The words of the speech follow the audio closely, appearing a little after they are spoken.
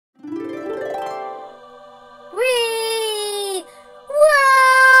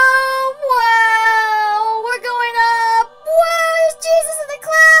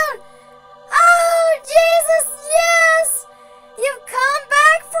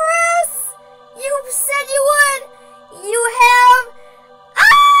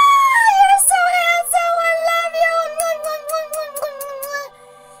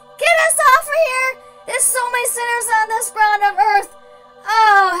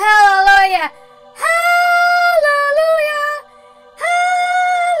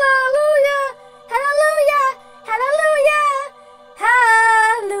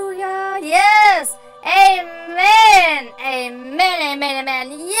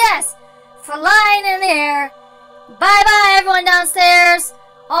yes, flying in the air. Bye-bye, everyone downstairs.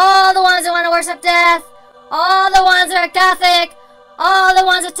 All the ones that want to worship death. All the ones that are Gothic. All the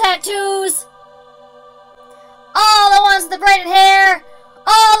ones with tattoos. All the ones with the braided hair.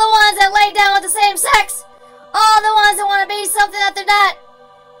 All the ones that lay down with the same sex. All the ones that want to be something that they're not.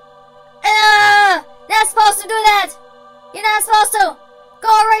 Not supposed to do that. You're not supposed to.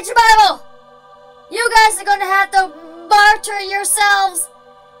 Go read your Bible. You guys are going to have to martyr yourselves.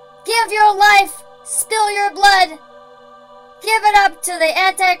 Give your life. Spill your blood. Give it up to the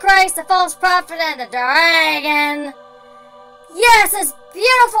Antichrist, the false prophet, and the dragon. Yes, it's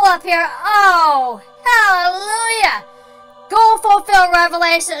beautiful up here. Oh, hallelujah. Go fulfill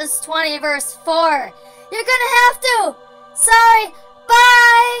Revelations 20 verse 4. You're gonna have to. Sorry.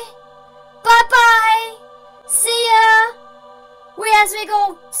 Bye. Bye-bye. See ya. As we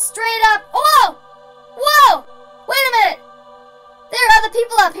go straight up. Whoa! Whoa! Wait a minute. There are other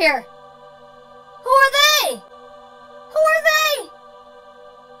people up here. Who are they? Who are they?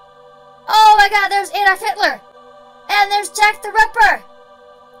 Oh my God, there's Adolf Hitler. And there's Jack the Ripper.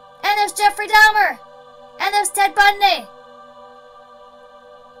 And there's Jeffrey Dahmer. And there's Ted Bundy.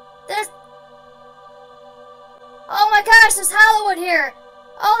 There's... Oh my gosh, there's Hollywood here.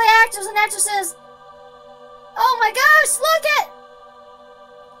 All the actors and actresses. Oh my gosh, look it!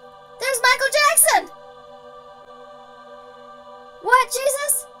 There's Michael Jackson. What,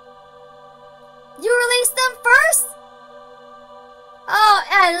 Jesus? You released them first? Oh,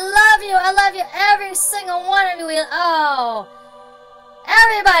 I love you. I love you. Every single one of you. Oh.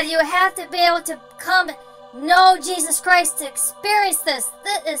 Everybody, you have to be able to come know Jesus Christ to experience this.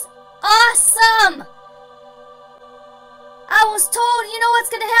 This is awesome. I was told, you know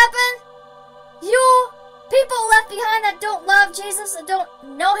what's going to happen? You people left behind that don't love Jesus and don't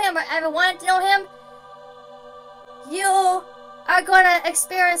know him or ever wanted to know him, you are going to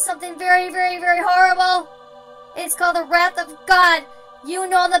experience something very, very, very horrible. It's called the wrath of God. You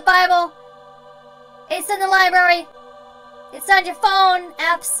know the Bible. It's in the library. It's on your phone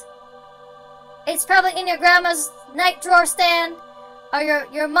apps. It's probably in your grandma's night drawer stand or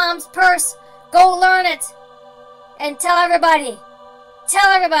your mom's purse. Go learn it and tell everybody.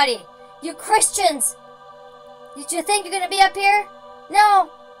 Tell everybody. You Christians. Did you think you're going to be up here? No.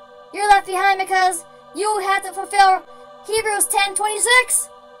 You're left behind because you have to fulfill Hebrews 10:26.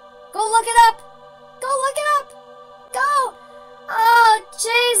 Go look it up. Go look it up. Go. Oh,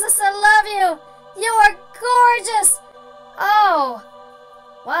 Jesus, I love you. You are gorgeous. Oh.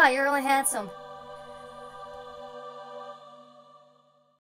 Wow, you're really handsome.